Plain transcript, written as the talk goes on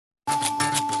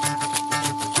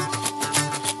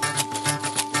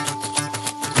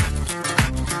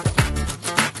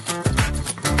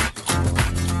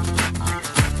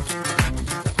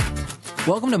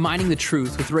Welcome to Mining the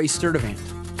Truth with Ray Sturdivant.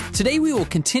 Today we will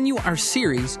continue our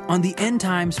series on the end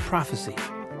times prophecy.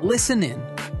 Listen in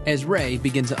as Ray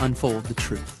begins to unfold the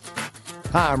truth.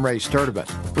 Hi, I'm Ray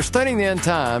Sturdivant. We're studying the end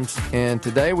times, and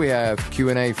today we have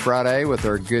Q&A Friday with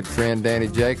our good friend Danny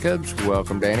Jacobs.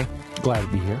 Welcome, Danny. Glad to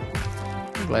be here.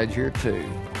 I'm glad you're here too.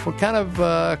 What kind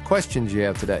of questions you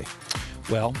have today?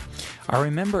 Well, I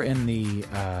remember in the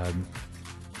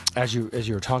as you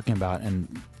were talking about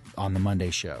on the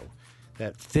Monday show,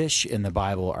 that fish in the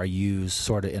Bible are used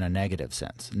sort of in a negative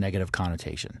sense, negative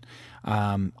connotation.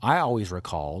 I always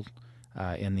recalled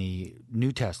in the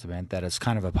New Testament that it's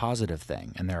kind of a positive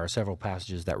thing, and there are several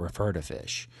passages that refer to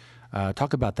fish.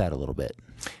 Talk about that a little bit.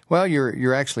 Well,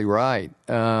 you're actually right.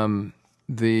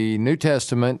 The New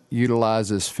Testament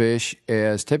utilizes fish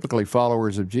as typically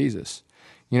followers of Jesus.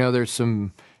 You know, there's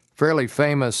some fairly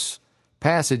famous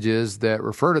passages that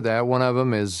refer to that. One of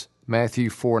them is Matthew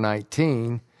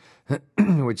 4:19,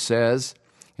 which says,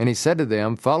 "And he said to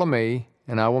them, 'Follow me,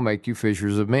 and I will make you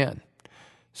fishers of men.'"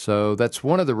 So that's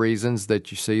one of the reasons that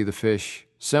you see the fish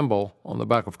symbol on the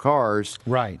back of cars,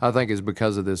 Right. I think, is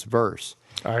because of this verse.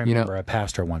 I remember a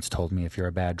pastor once told me, if you're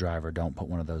a bad driver, don't put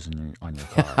one of those on your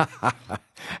car.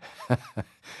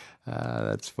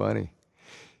 That's funny.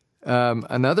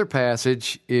 Another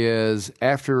passage is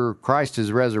after Christ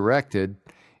is resurrected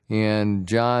in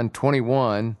John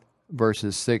 21,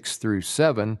 verses 6 through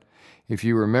 7. If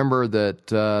you remember that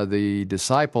the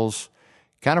disciples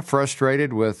kind of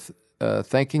frustrated with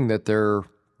thinking that their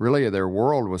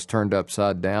world was turned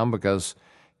upside down because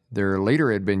their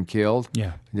leader had been killed.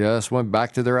 Yeah. Just went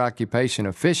back to their occupation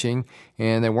of fishing,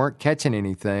 and they weren't catching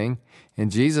anything. And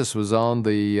Jesus was on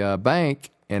the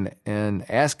bank and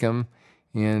asked them,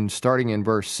 starting in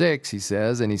verse 6, he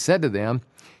says, "And he said to them,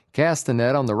 'Cast the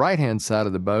net on the right-hand side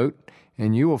of the boat,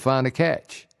 and you will find a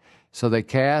catch.' So they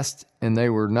cast, and they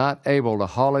were not able to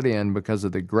haul it in because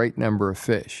of the great number of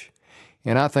fish."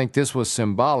 And I think this was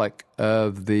symbolic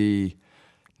of the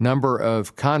number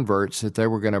of converts that they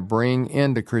were going to bring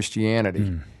into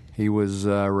Christianity. He was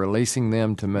releasing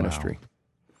them to ministry.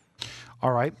 Wow.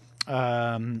 All right.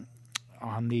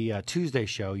 On the Tuesday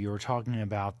show, you were talking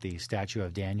about the statue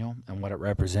of Daniel and what it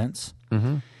represents.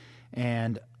 Mm-hmm.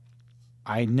 And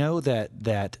I know that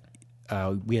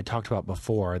we had talked about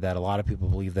before that a lot of people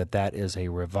believe that is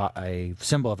a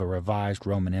symbol of a revised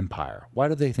Roman Empire. Why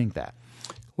do they think that?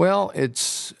 Well,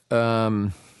 it's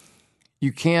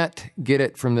you can't get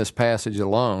it from this passage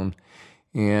alone,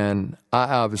 and I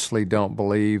obviously don't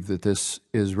believe that this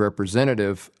is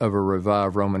representative of a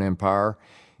revived Roman Empire.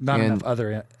 Not enough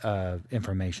other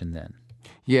information then.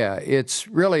 Yeah, it's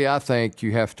really, I think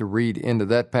you have to read into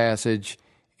that passage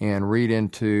and read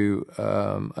into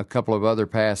a couple of other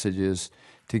passages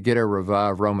to get a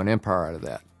revived Roman Empire out of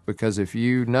that. Because if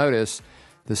you notice,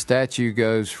 the statue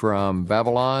goes from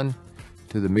Babylon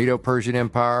to the Medo-Persian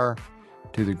Empire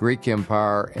to the Greek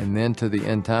Empire and then to the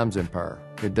End Times Empire.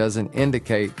 It doesn't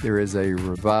indicate there is a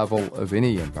revival of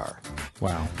any empire.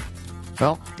 Wow.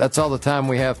 Well, that's all the time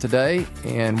we have today,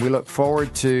 and we look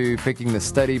forward to picking the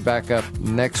study back up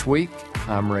next week.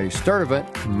 I'm Ray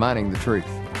Sturdivant, Mining the Truth.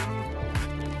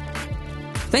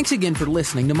 Thanks again for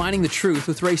listening to Mining the Truth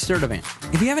with Ray Sturdivant.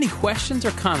 If you have any questions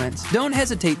or comments, don't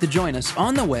hesitate to join us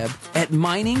on the web at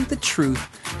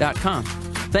miningthetruth.com.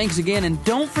 Thanks again, and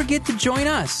don't forget to join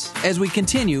us as we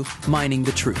continue mining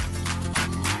the truth.